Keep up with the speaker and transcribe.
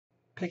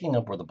Picking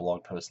up where the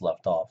blog post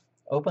left off,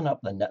 open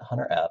up the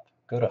NetHunter app,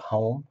 go to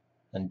Home,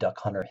 and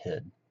DuckHunter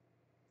HID.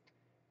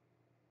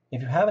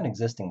 If you have an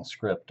existing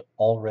script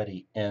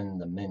already in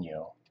the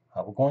menu,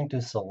 we're going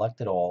to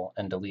select it all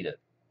and delete it,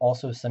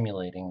 also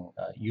simulating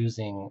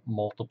using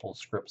multiple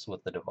scripts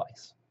with the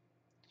device.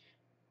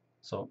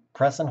 So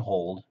press and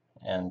hold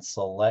and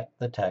select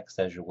the text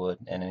as you would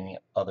in any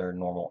other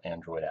normal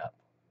Android app.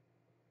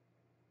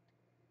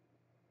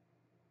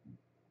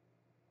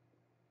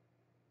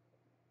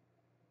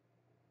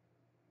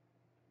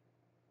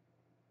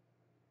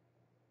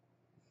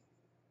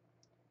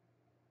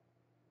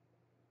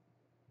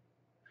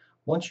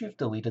 Once you've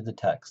deleted the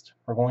text,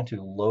 we're going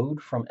to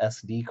load from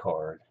SD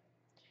card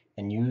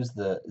and use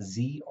the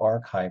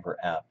Z-Archiver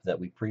app that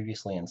we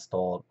previously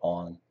installed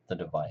on the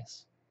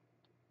device.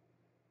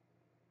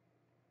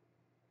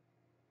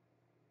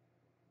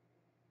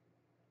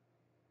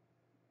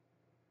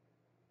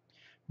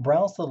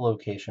 Browse the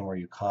location where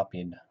you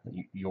copied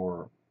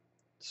your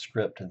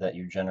script that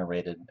you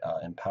generated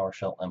in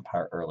PowerShell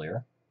Empire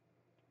earlier.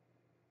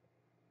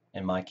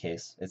 In my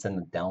case, it's in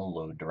the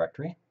download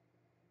directory.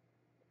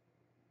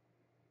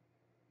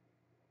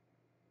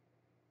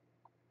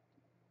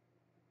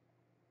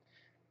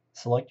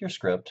 Select your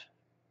script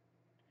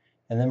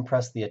and then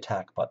press the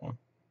attack button.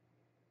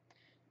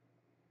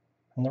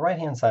 On the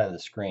right-hand side of the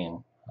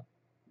screen,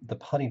 the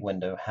PuTTY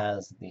window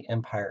has the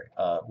Empire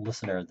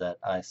listener that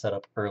I set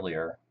up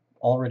earlier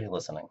already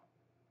listening.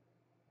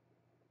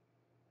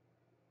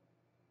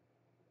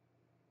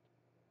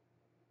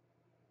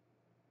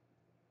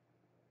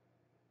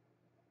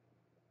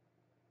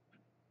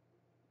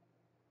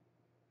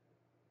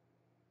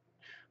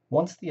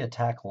 Once the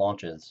attack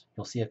launches,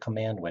 you'll see a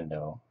command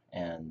window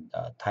and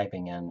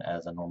typing in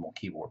as a normal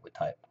keyboard would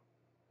type.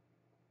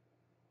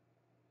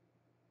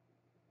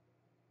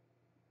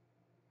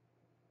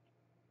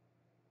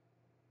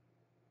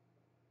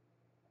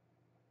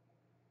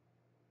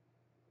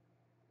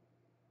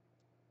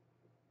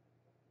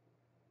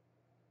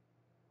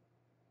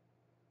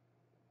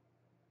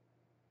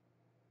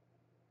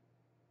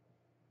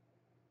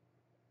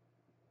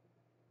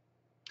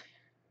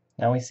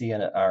 Now we see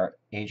our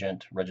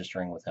agent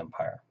registering with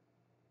Empire.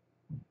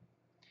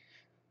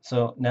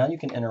 So now you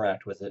can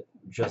interact with it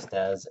just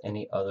as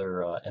any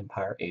other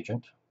Empire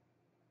agent.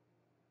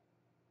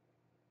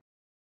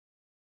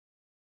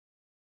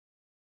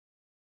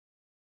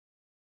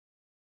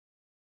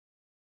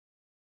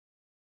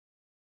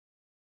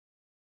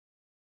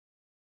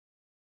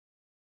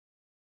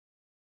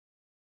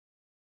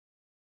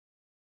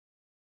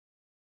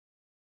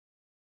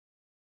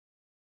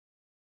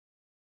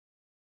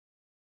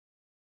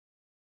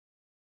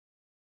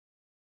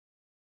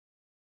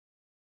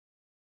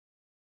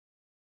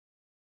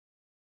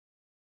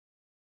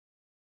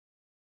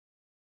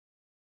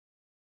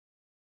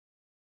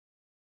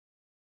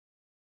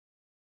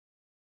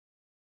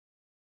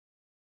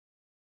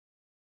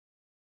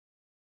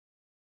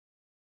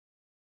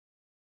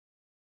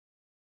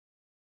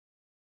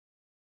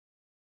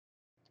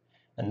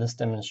 And this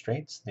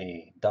demonstrates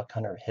the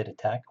DuckHunter HID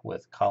attack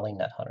with Kali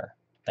NetHunter.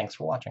 Thanks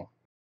for watching.